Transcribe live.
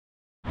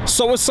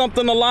So it's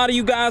something a lot of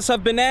you guys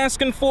have been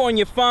asking for, and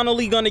you're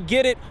finally gonna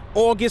get it.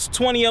 August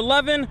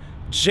 2011,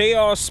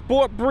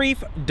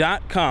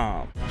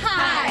 JRSportBrief.com.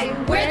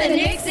 Hi, we're the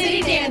Nick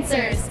City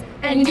Dancers,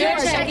 and you're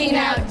checking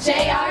out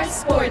JR's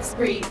Sports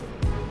Brief.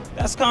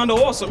 That's kind of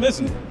awesome,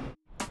 isn't it?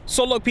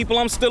 So look, people,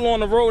 I'm still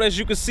on the road. As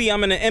you can see,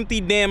 I'm in an empty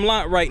damn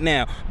lot right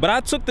now. But I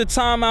took the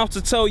time out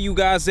to tell you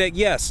guys that,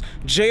 yes,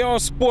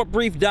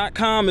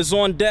 JRSportBrief.com is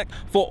on deck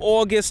for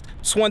August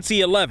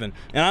 2011.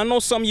 And I know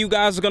some of you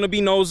guys are going to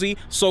be nosy,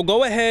 so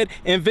go ahead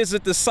and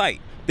visit the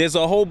site. There's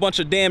a whole bunch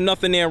of damn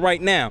nothing there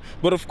right now.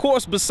 But of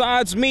course,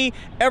 besides me,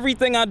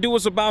 everything I do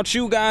is about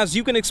you guys.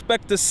 You can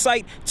expect the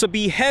site to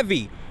be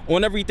heavy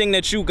on everything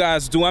that you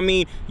guys do. I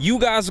mean, you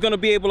guys are going to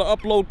be able to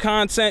upload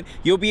content.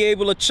 You'll be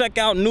able to check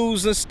out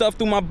news and stuff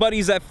through my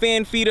buddies at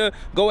FanFeeder.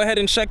 Go ahead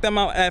and check them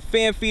out at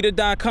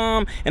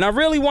fanfeeder.com. And I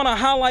really want to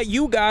highlight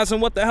you guys and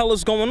what the hell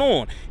is going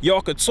on.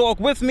 Y'all could talk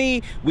with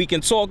me. We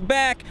can talk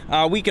back.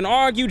 We can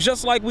argue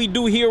just like we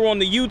do here on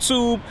the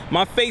YouTube,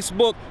 my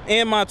Facebook,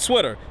 and my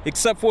Twitter.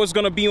 Except for it's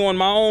going to be on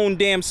my own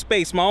damn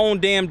space, my own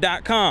damn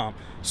 .com.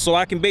 So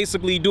I can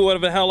basically do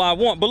whatever the hell I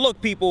want. But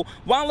look, people,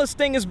 while this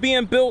thing is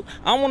being built,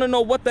 I want to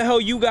know what the hell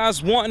you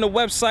guys want in the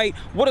website.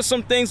 What are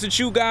some things that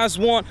you guys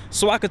want,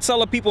 so I could tell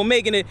the people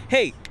making it,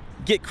 hey,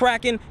 get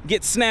cracking,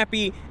 get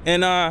snappy,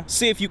 and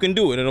see if you can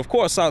do it. And of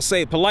course, I'll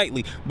say it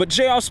politely. But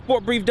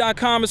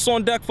JRSportBrief.com is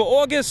on deck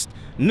for August.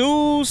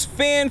 News,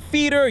 fan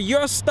feeder,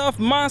 your stuff,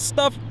 my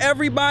stuff,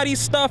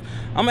 everybody's stuff.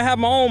 I'm gonna have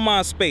my own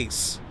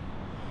MySpace.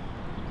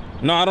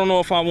 No, I don't know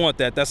if I want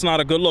that. That's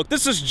not a good look.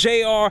 This is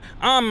JR.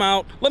 I'm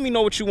out. Let me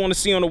know what you want to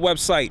see on the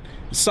website.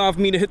 It's time for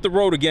me to hit the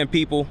road again,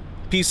 people.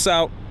 Peace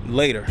out.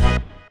 Later.